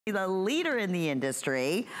the leader in the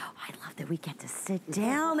industry. Oh, I love that we get to sit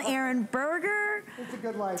down, Aaron Berger. It's a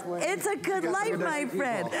good life, Lynn. It's a good life, my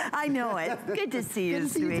friend. I know it. Good to see you,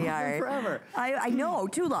 sweetheart. Forever. I know,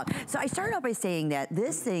 too long. So I started out by saying that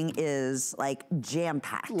this thing is like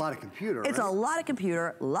jam-packed. A lot of computer, It's right? a lot of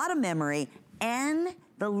computer, a lot of memory, and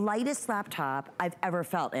the lightest laptop I've ever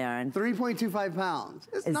felt, Aaron. 3.25 pounds.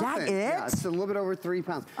 It's Is nothing. that it? Yeah, it's a little bit over 3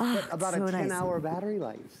 pounds. Oh, but about so a 10-hour nice. battery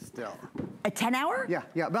life still. A 10-hour? Yeah,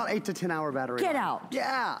 about 8 to 10-hour battery Get life. out.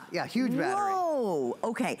 Yeah, huge battery. Whoa,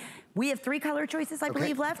 okay. We have 3 color choices, I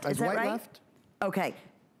believe, left. Is that white right? left? Okay,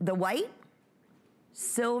 the white,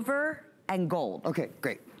 silver, and gold. Okay,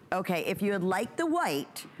 great. Okay, if you would like the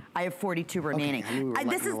white, I have 42 remaining. Okay,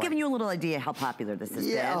 This is giving you a little idea how popular this has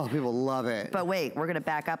Yeah, been. oh, people love it. But wait, we're gonna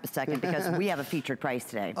back up a second because we have a featured price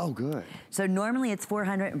today. Oh, good. So normally it's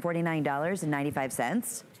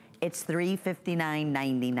 $449.95. It's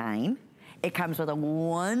 $359.99. It comes with a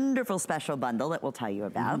wonderful special bundle that we'll tell you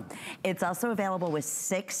about. It's also available with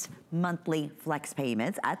 6 monthly flex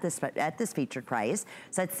payments at this featured price.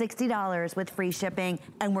 So it's $60 with free shipping,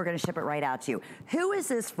 and we're gonna ship it right out to you. Who is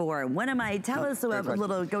this for? When am I? Tell us a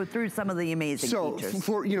little, go through some of the amazing features. So,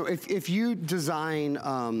 for, if you design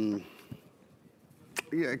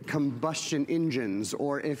combustion engines,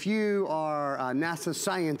 or if you are a NASA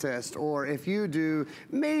scientist, or if you do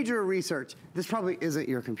major research, this probably isn't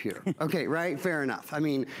your computer. Okay, right? Fair enough. I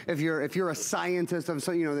mean, if you're a scientist of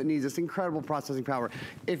that needs this incredible processing power,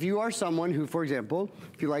 if you are someone who, for example,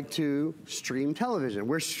 if you like to stream television,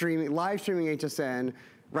 we're live streaming HSN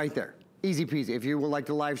right there. Easy peasy. If you would like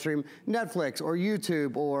to live stream Netflix or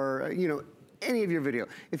YouTube or any of your video.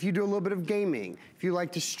 If you do a little bit of gaming, if you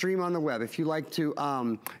like to stream on the web, if you like to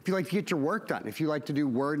get your work done, if you like to do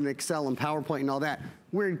Word and Excel and PowerPoint and all that,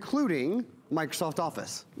 we're including Microsoft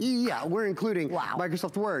Office. Yeah, we're including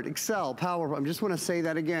Microsoft Word, Excel, PowerPoint. I just want to say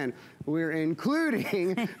that again. We're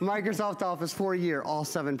including Microsoft Office for a year, all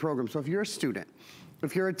 7 programs. So if you're a student,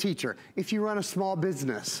 if you're a teacher, if you run a small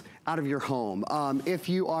business out of your home, if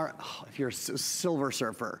you're a silver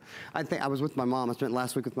surfer. I was with my mom. I spent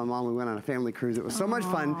last week with my mom. We went on a family cruise. It was so much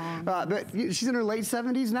fun. But she's in her late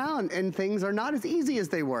 70s now, and things are not as easy as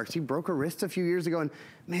they were. She broke her wrist a few years ago, and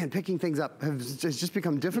man, picking things up has just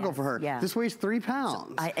become difficult for her. Yeah. This weighs 3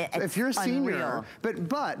 pounds. So if you're a senior, unreal.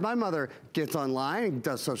 but my mother gets online and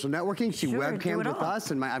does social networking. She webcams with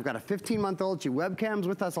us, and I've got a 15-month-old. She webcams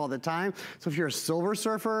with us all the time. So if you're a silver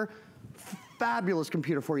surfer, fabulous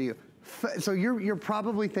computer for you. So you're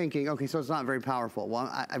probably thinking, okay, so it's not very powerful. Well,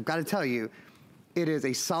 I've got to tell you, it is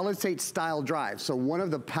a solid state style drive. So one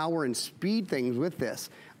of the power and speed things with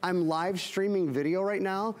this, I'm live streaming video right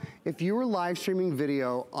now. If you were live streaming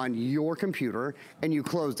video on your computer and you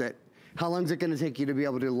closed it, how long is it gonna take you to be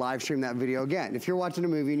able to live stream that video again? If you're watching a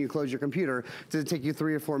movie and you close your computer, does it take you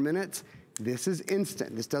 3 or 4 minutes? This is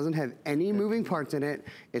instant. This doesn't have any moving parts in it.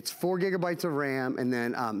 It's 4 gigabytes of RAM, and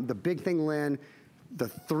then the big thing, Lynn, the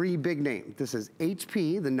 3 big names. This is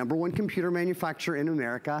HP, the #1 computer manufacturer in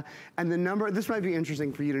America, and this might be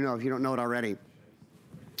interesting for you to know if you don't know it already.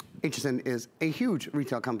 HSN is a huge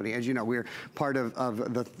retail company. As you know, we're part of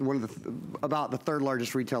about the 3rd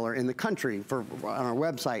largest retailer in the country on our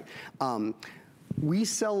website. We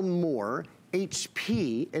sell more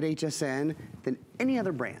HP at HSN than any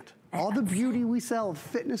other brand. All the beauty we sell,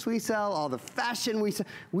 fitness we sell, all the fashion we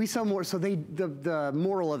sell more. So the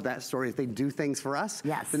moral of that story is they do things for us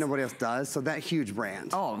that nobody else does. So that huge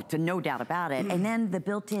brand. Oh, no doubt about it. And then the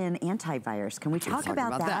built-in antivirus. Can we talk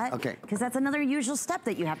about that? Okay. Because that's another usual step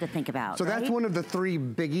that you have to think about. So that's one of the 3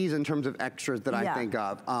 biggies in terms of extras that I think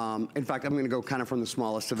of. In fact, I'm going to go kind of from the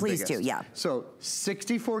smallest to the biggest. Please do, yeah. So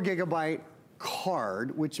 64 gigabyte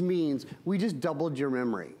card, which means we just doubled your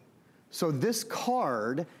memory. So this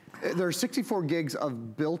card, there are 64 gigs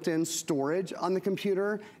of built-in storage on the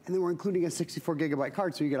computer, and then we're including a 64 gigabyte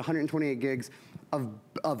card, so you get 128 gigs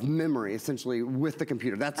of memory, essentially, with the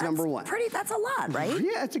computer. That's number 1. That's a lot, right?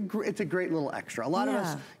 Yeah, it's a great little extra. A lot of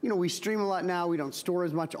us, we stream a lot now. We don't store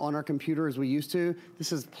as much on our computer as we used to.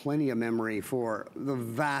 This is plenty of memory for the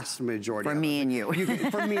vast majority of us. For me and you.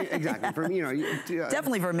 For me, exactly. For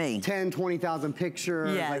definitely for me. 10, 20,000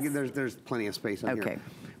 pictures. Yes. Like, there's plenty of space on here.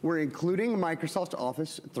 We're including Microsoft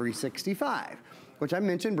Office 365, which I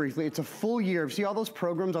mentioned briefly. It's a full year. See all those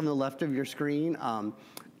programs on the left of your screen?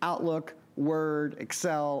 Outlook, Word,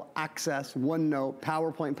 Excel, Access, OneNote,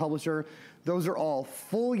 PowerPoint, Publisher. Those are all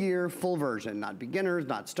full year, full version, not beginners,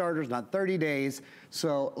 not starters, not 30 days.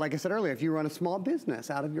 So like I said earlier, if you run a small business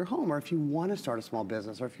out of your home, or if you want to start a small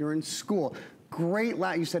business, or if you're in school, great.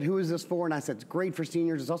 You said, who is this for? And I said, it's great for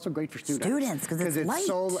seniors. It's also great for students. Students, because it's light.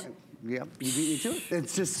 Yep, you beat me to it.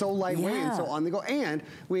 It's just so lightweight and so on the go. And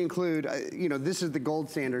we include, you know, this is the gold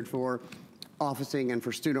standard for officing and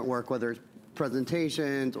for student work, whether it's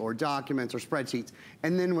presentations or documents or spreadsheets.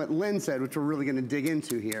 And then what Lynn said, which we're really gonna dig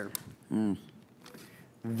into here,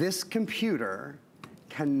 this computer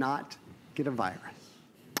cannot get a virus.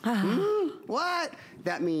 What?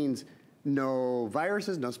 That means no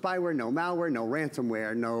viruses, no spyware, no malware, no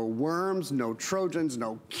ransomware, no worms, no Trojans,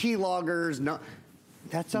 no keyloggers, no.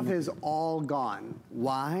 That stuff is all gone.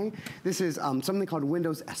 Why? This is something called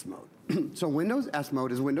Windows S Mode. So Windows S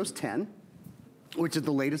Mode is Windows 10, which is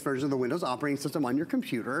the latest version of the Windows operating system on your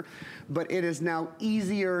computer, but it is now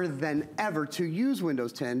easier than ever to use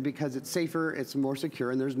Windows 10 because it's safer, it's more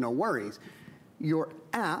secure, and there's no worries. Your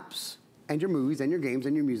apps and your movies and your games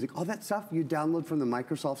and your music, all that stuff you download from the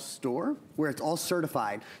Microsoft Store where it's all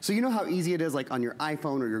certified. So you know how easy it is, like on your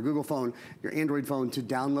iPhone or your Google phone, your Android phone, to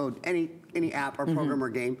download any app or program or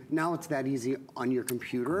game. Now it's that easy on your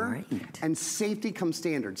computer. Great. And safety comes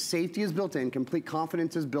standard. Safety is built in, complete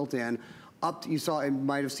confidence is built in. You saw, you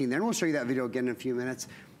might have seen there, and we'll show you that video again in a few minutes,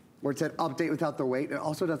 where it said update without the wait. It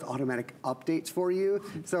also does automatic updates for you.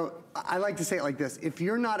 So I like to say it like this: if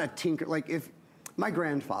you're not a tinker, like if my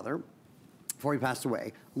grandfather, before he passed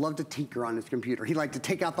away, loved to tinker on his computer. He liked to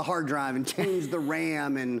take out the hard drive and change the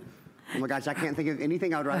RAM and, oh my gosh, I can't think of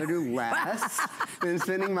anything I would rather do less than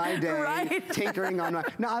spending my day tinkering on my.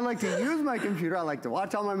 Now, I like to use my computer. I like to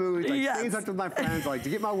watch all my movies, like stay in touch with my friends. I like to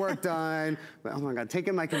get my work done. But, oh my God,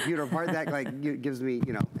 taking my computer apart, that like gives me,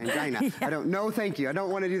 you know, angina. I don't, no thank you. I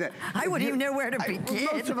don't want to do that. I wouldn't even know where to begin.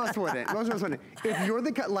 Most of us wouldn't. Most of us wouldn't. If you're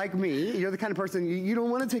like me, you're the kind of person, you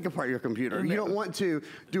don't want to take apart your computer. You don't want to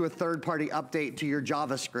do a third-party update to your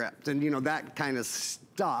JavaScript and, you know, that kind of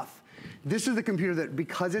stuff. This is the computer that,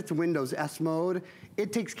 because it's Windows S Mode,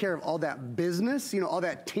 it takes care of all that business, you know, all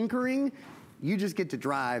that tinkering. You just get to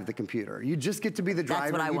drive the computer. You just get to be the driver.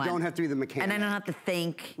 That's what I want. You don't have to be the mechanic. And I don't have to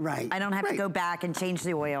think. Right. I don't have to go back and change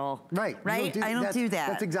the oil. Right. Right? I don't do that.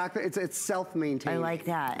 That's exactly, it's self-maintained. I like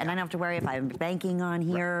that. And I don't have to worry if I'm banking on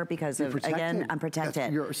here because of, again, I'm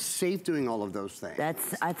protected. You're safe doing all of those things.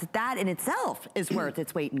 That in itself is worth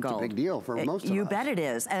its weight in gold. It's a big deal for most of us. You bet it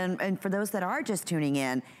is. And for those that are just tuning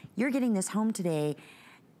in, you're getting this home today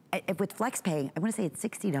with FlexPay. I want to say it's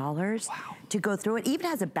 $60 to go through it. Even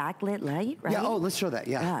has a backlit light, right? Yeah, oh, let's show that,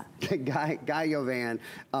 yeah. Guy Yovan,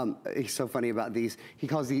 he's so funny about these. He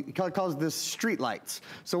calls this street lights.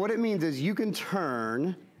 So what it means is you can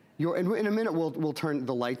turn in a minute we'll turn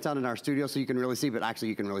the lights on in our studio so you can really see, but actually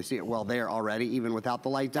you can really see it well there already, even without the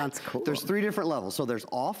light down. That's cool. There's 3 different levels. So there's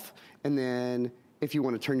off, and then if you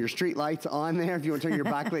want to turn your street lights on there, if you want to turn your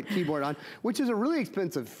backlit keyboard on, which is a really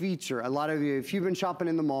expensive feature. A lot of you, if you've been shopping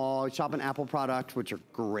in the mall, shopping Apple products, which are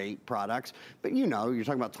great products, but you know, you're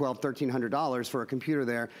talking about $1,200, $1,300 for a computer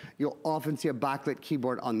there, you'll often see a backlit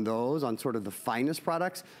keyboard on those, on sort of the finest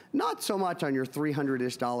products. Not so much on your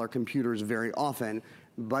 $300-ish computers very often,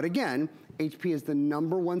 but again, HP is the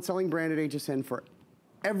 #1 selling brand at HSN for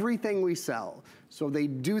everything we sell. So they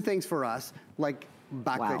do things for us like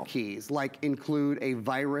backlit keys, like include a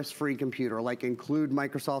virus-free computer, like include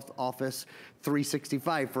Microsoft Office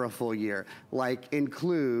 365 for a full year, like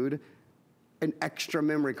include an extra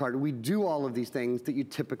memory card. We do all of these things that you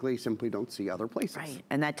typically simply don't see other places. Right,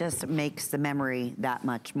 and that just makes the memory that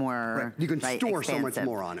much more You can store expansive. so much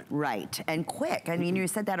more on it. Right, and quick. I mean, you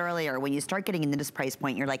said that earlier. When you start getting into this price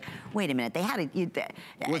point, you're like, wait a minute, they had a...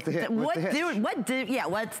 What's the hitch?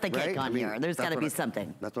 What's the kick on here? There's got to be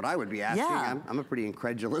something. That's what I would be asking. Yeah. I'm a pretty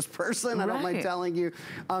incredulous person. I don't mind telling you.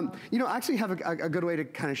 You know, I actually have a good way to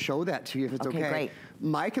kind of show that to you if it's okay. Great.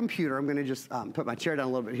 My computer, I'm going to just put my chair down a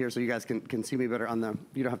little bit here so you guys can see me better on the,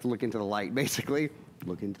 you don't have to look into the light, basically.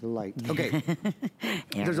 Look into the light. Okay.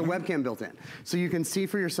 There's a webcam built in. So you can see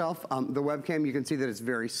for yourself, the webcam, you can see that it's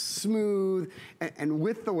very smooth. And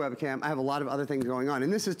with the webcam, I have a lot of other things going on.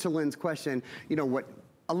 And this is to Lynn's question, you know, what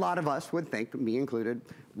a lot of us would think, me included,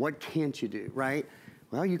 what can't you do, right?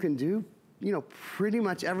 Well, you can do, you know, pretty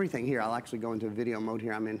much everything. Here, I'll actually go into video mode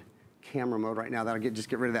here. I'm in camera mode right now. That'll just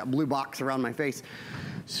get rid of that blue box around my face.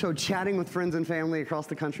 So chatting with friends and family across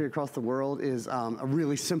the country, across the world is a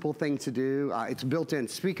really simple thing to do. It's built in.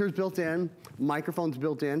 Speakers built in, microphones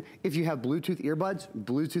built in. If you have Bluetooth earbuds,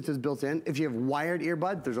 Bluetooth is built in. If you have wired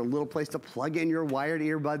earbuds, there's a little place to plug in your wired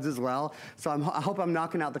earbuds as well. So I hope I'm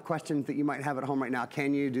knocking out the questions that you might have at home right now.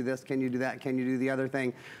 Can you do this? Can you do that? Can you do the other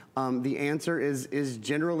thing? The answer is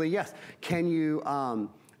generally yes. Can you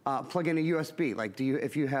plug in a USB? Like,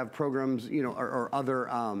 if you have programs, you know, or other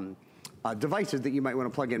devices that you might want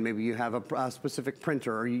to plug in. Maybe you have a specific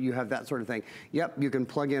printer, or you have that sort of thing. Yep, you can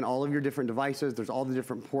plug in all of your different devices. There's all the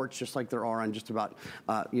different ports, just like there are on just about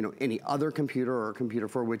any other computer, or a computer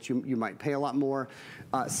for which you might pay a lot more.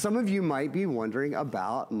 Some of you might be wondering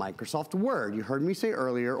about Microsoft Word. You heard me say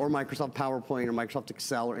earlier, or Microsoft PowerPoint, or Microsoft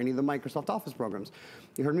Excel, or any of the Microsoft Office programs.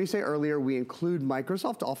 You heard me say earlier, we include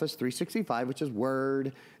Microsoft Office 365, which is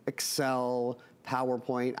Word, Excel,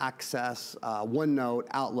 PowerPoint, Access, OneNote,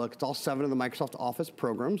 Outlook. It's all 7 of the Microsoft Office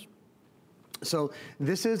programs. So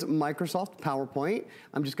this is Microsoft PowerPoint.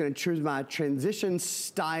 I'm just going to choose my transition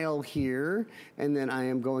style here, and then I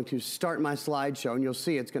am going to start my slideshow, and you'll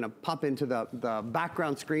see it's going to pop into the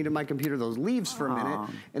background screen of my computer, those leaves for a minute,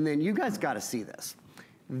 and then you guys got to see this.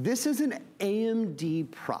 This is an AMD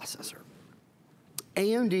processor.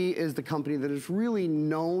 AMD is the company that is really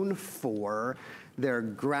known for their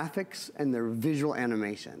graphics and their visual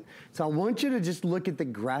animation. So I want you to just look at the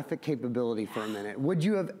graphic capability for a minute. Would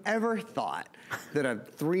you have ever thought that a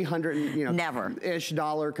 $300-ish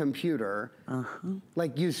dollar computer,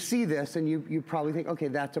 like you see this and you probably think, okay,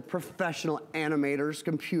 that's a professional animator's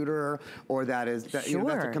computer, or that's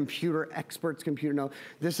a computer expert's computer. No,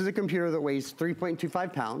 this is a computer that weighs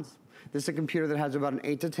 3.25 pounds. This is a computer that has about an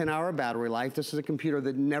 8 to 10 hour battery life. This is a computer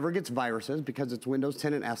that never gets viruses because it's Windows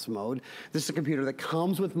 10 and S mode. This is a computer that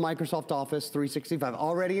comes with Microsoft Office 365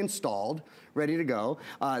 already installed, ready to go.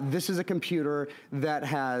 This is a computer that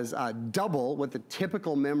has double what the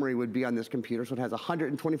typical memory would be on this computer. So it has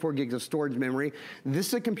 124 gigs of storage memory. This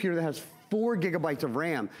is a computer that has 4 gigabytes of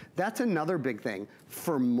RAM. That's another big thing.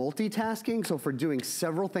 For multitasking, so for doing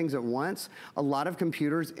several things at once, a lot of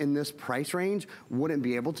computers in this price range wouldn't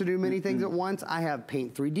be able to do many things at once. I have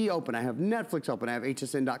Paint 3D open, I have Netflix open, I have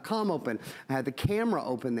hsn.com open, I have the camera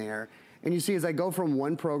open there. And you see, as I go from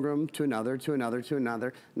one program to another, to another, to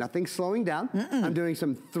another, nothing's slowing down. I'm doing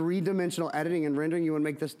some 3-dimensional editing and rendering. You want to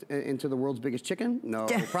make this into the world's biggest chicken? No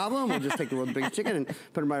problem. We'll just take the world's biggest chicken and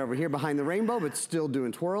put them right over here behind the rainbow, but still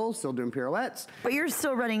doing twirls, still doing pirouettes. But you're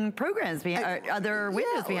still running programs behind, other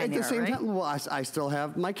windows behind at the same time. Well, I still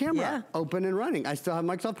have my camera open and running. I still have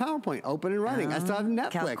Microsoft PowerPoint open and running. I still have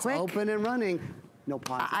Netflix open and running. No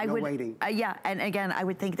pause, no waiting. Yeah, and again, I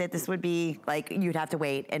would think that this would be like, you'd have to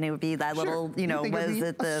wait, and it would be that little, was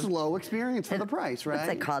it the slow experience for the price, right?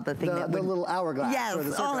 What's it called? The thing the little hourglass.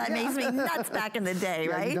 Yes, that makes me nuts back in the day,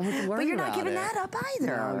 right? You don't have to worry but you're not about giving that up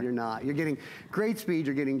either. No, you're not. You're getting great speed,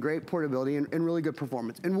 you're getting great portability, and really good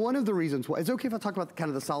performance. And one of the reasons why, is it okay if I talk about kind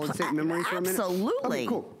of the solid state memory for a minute? Absolutely. Okay,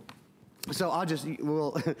 cool. So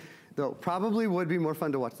though probably would be more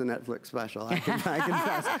fun to watch the Netflix special. I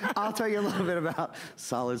confess. I'll tell you a little bit about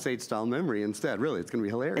solid state style memory instead. Really, it's going to be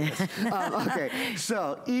hilarious. Okay,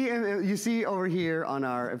 so you see over here on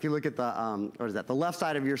our, if you look at the, what is that, the left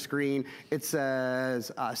side of your screen, it says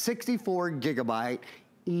 64 gigabyte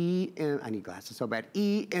I need glasses so bad,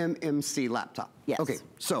 eMMC laptop. Yes. Okay,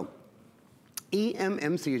 so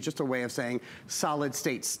eMMC is just a way of saying solid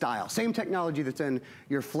state style. Same technology that's in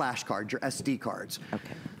your flash cards, your SD cards.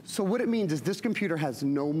 Okay. So what it means is this computer has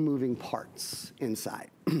no moving parts inside.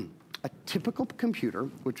 A typical computer,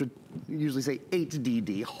 which would usually say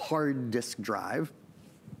HDD, hard disk drive,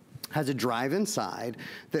 has a drive inside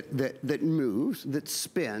that moves, that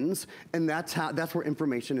spins, and that's where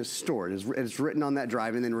information is stored. It's written on that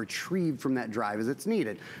drive and then retrieved from that drive as it's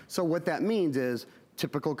needed. So what that means is,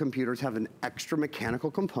 typical computers have an extra mechanical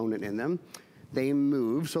component in them. They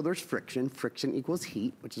move, so there's friction. Friction equals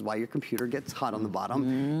heat, which is why your computer gets hot on the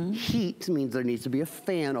bottom. Heat means there needs to be a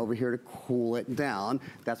fan over here to cool it down.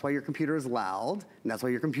 That's why your computer is loud, and that's why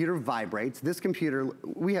your computer vibrates. This computer,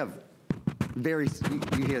 we have you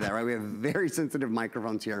hear that, right? We have very sensitive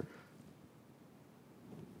microphones here.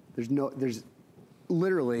 There's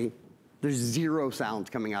zero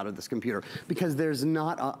sound coming out of this computer because there's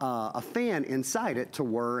not a fan inside it to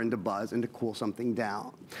whir and to buzz and to cool something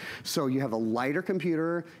down. So you have a lighter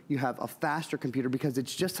computer, you have a faster computer because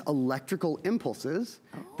it's just electrical impulses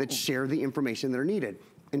that share the information that are needed.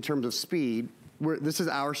 In terms of speed, this is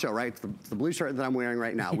our show, right? It's the blue shirt that I'm wearing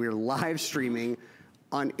right now. We're live streaming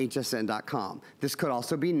on hsn.com. This could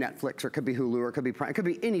also be Netflix, or it could be Hulu, or it could be Prime. It could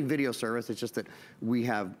be any video service. It's just that we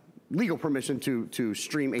have legal permission to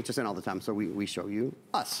stream HSN all the time, so we show you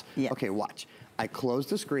us. Yeah. Okay, watch. I closed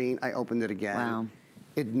the screen, I opened it again. Wow.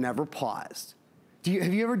 It never paused.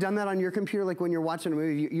 Have you ever done that on your computer? Like when you're watching a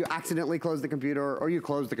movie, you accidentally close the computer, or you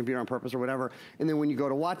close the computer on purpose or whatever, and then when you go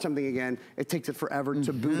to watch something again, it takes it forever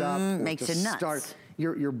to boot up. Makes it nuts.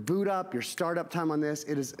 your boot up, your startup time on this,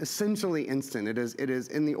 it is essentially instant. It is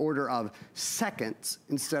in the order of seconds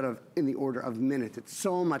instead of in the order of minutes. It's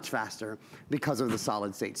so much faster because of the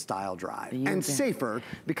solid state style drive. And safer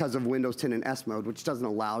because of Windows 10 and S mode, which doesn't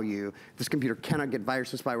allow you, this computer cannot get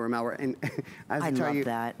viruses, spyware, malware, and I love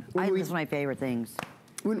that. This is my favorite things.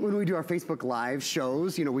 When we do our Facebook Live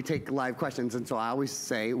shows, you know, we take live questions, and so I always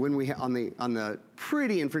say, when we, on the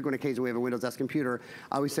pretty infrequent occasion we have a Windows S computer,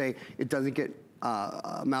 I always say, it doesn't get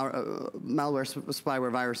malware,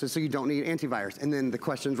 spyware, viruses, so you don't need antivirus. And then the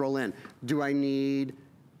questions roll in. Do I need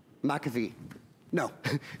McAfee? No.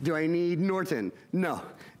 Do I need Norton? No.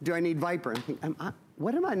 Do I need Viper? I think,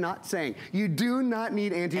 what am I not saying? You do not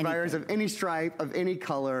need antivirus of any stripe, of any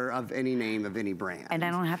color, of any name, of any brand. And I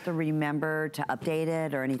don't have to remember to update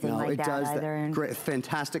it or anything like that either? No, it does. Great,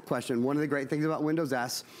 fantastic question. One of the great things about Windows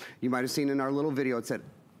S, you might have seen in our little video, it said,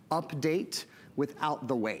 update without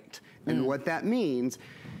the wait. And what that means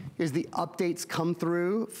is the updates come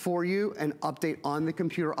through for you and update on the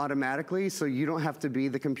computer automatically, so you don't have to be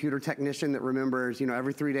the computer technician that remembers, you know,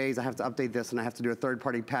 every 3 days I have to update this and I have to do a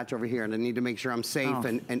third-party patch over here and I need to make sure I'm safe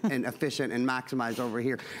and efficient and maximized over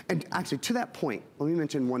here. And actually, to that point, let me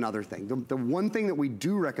mention one other thing. The one thing that we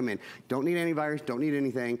do recommend, don't need antivirus, don't need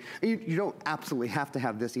anything. You don't absolutely have to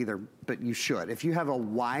have this either, but you should. If you have a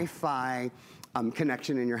Wi-Fi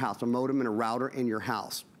connection in your house, a modem and a router in your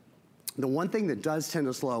house, the one thing that does tend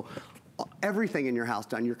to slow everything in your house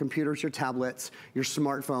down, your computers, your tablets, your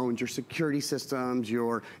smartphones, your security systems,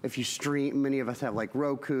 if you stream, many of us have like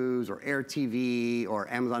Roku's or Air TV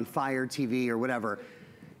or Amazon Fire TV or whatever,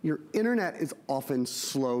 your internet is often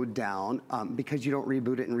slowed down because you don't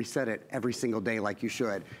reboot it and reset it every single day like you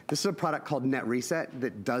should. This is a product called Net Reset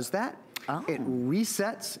that does that. It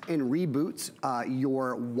resets and reboots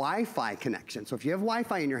your Wi-Fi connection. So if you have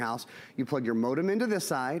Wi-Fi in your house, you plug your modem into this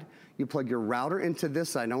side, you plug your router into this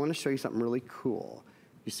side. And I want to show you something really cool.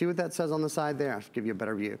 You see what that says on the side there? I'll give you a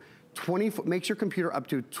better view. Makes your computer up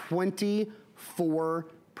to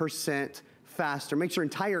 24% faster. Makes your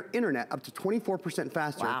entire internet up to 24%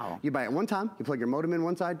 faster. Wow. You buy it one time, you plug your modem in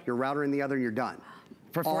one side, your router in the other, and you're done.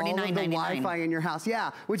 For $49.99. All of the Wi-Fi in your house,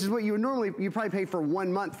 yeah, which is what you would normally, you probably pay for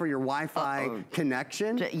 1 month for your Wi-Fi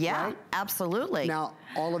connection. Yeah, right? Absolutely. Now,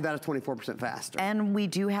 all of that is 24% faster. And we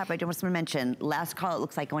do have, I just want to mention, last call, it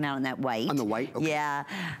looks like going out on that white. On the white, okay. Yeah,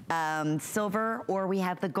 silver, or we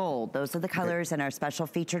have the gold. Those are the colors and our special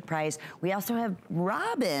featured price. We also have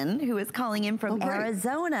Robin, who is calling in from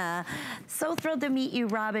Arizona. So thrilled to meet you,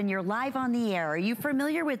 Robin. You're live on the air. Are you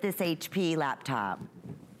familiar with this HP laptop?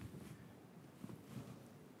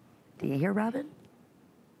 Do you hear Robin?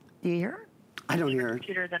 Do you hear her? I don't hear her.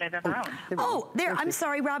 Computer that I've ever owned. Oh, there. I'm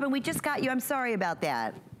sorry, Robin. We just got you. I'm sorry about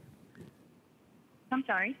that. I'm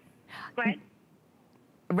sorry. Go ahead.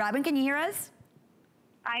 Robin, can you hear us?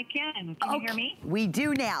 I can. Can you hear me? We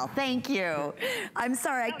do now. Thank you. I'm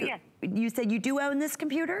sorry. Yes. You said you do own this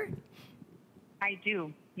computer? I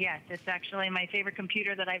do. Yes. It's actually my favorite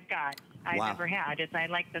computer that I've got. I've ever had. I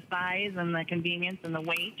like the size and the convenience and the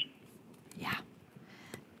weight. Yeah.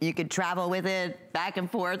 You could travel with it back and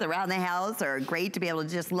forth around the house, or great to be able to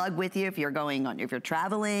just lug with you if you're if you're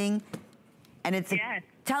traveling. And it's,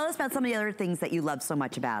 tell us about some of the other things that you love so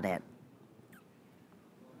much about it.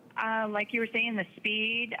 Like you were saying, the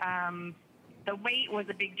speed, the weight was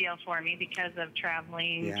a big deal for me because of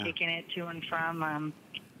traveling, taking it to and from.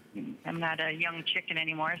 I'm not a young chicken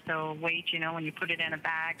anymore, so weight, you know, when you put it in a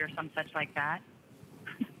bag or some such like that.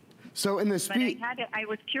 So in the speed, but I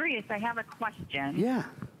was curious. I have a question. Yeah.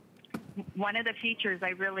 One of the features I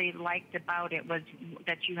really liked about it was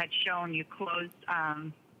that you had shown you close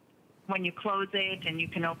when you close it and you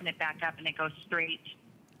can open it back up and it goes straight,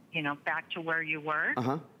 you know, back to where you were.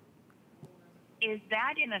 Is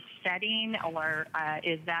that in a setting, or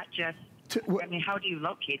is that just? I mean, how do you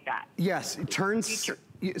locate that? Yes, it turns.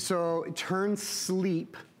 So it turns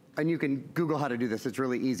sleep. And you can Google how to do this. It's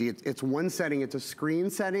really easy. It's one setting. It's a screen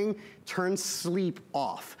setting. Turn sleep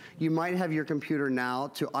off. You might have your computer now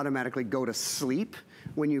to automatically go to sleep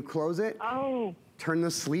when you close it. Oh. Turn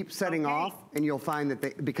the sleep setting off, and you'll find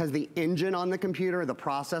that because the engine on the computer, the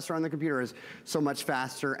processor on the computer is so much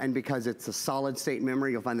faster, and because it's a solid state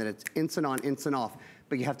memory, you'll find that it's instant on, instant off.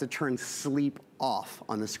 But you have to turn sleep off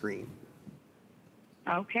on the screen.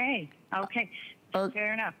 Okay. Okay.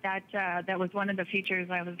 Fair enough. That was one of the features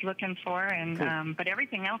I was looking for, and but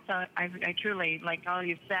everything else I truly, like all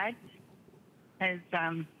you've said, has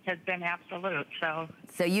been absolute.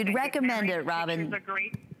 So you'd recommend it, Robin? Are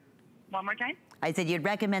great. One more time. I said you'd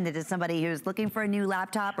recommend it to somebody who's looking for a new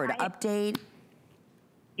laptop or to update.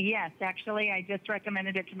 Yes, actually, I just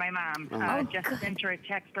recommended it to my mom. Just sent her a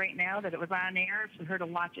text right now that it was on air for her to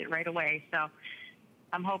watch it right away. So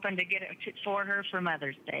I'm hoping to get it for her for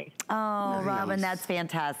Mother's Day. Oh, Nice. Robin, that's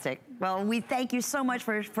fantastic. Well, we thank you so much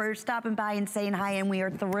for stopping by and saying hi, and we are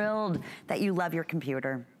thrilled that you love your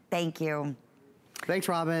computer. Thank you. Thanks,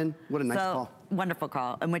 Robin. What a nice call. Wonderful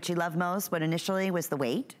call. And what she loved most, what initially was the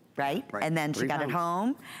weight, right? And then she got it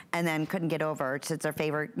home and then couldn't get over. It's her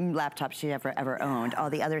favorite laptop she ever owned. All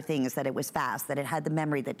the other things, that it was fast, that it had the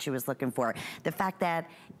memory that she was looking for. The fact that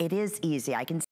it is easy. I can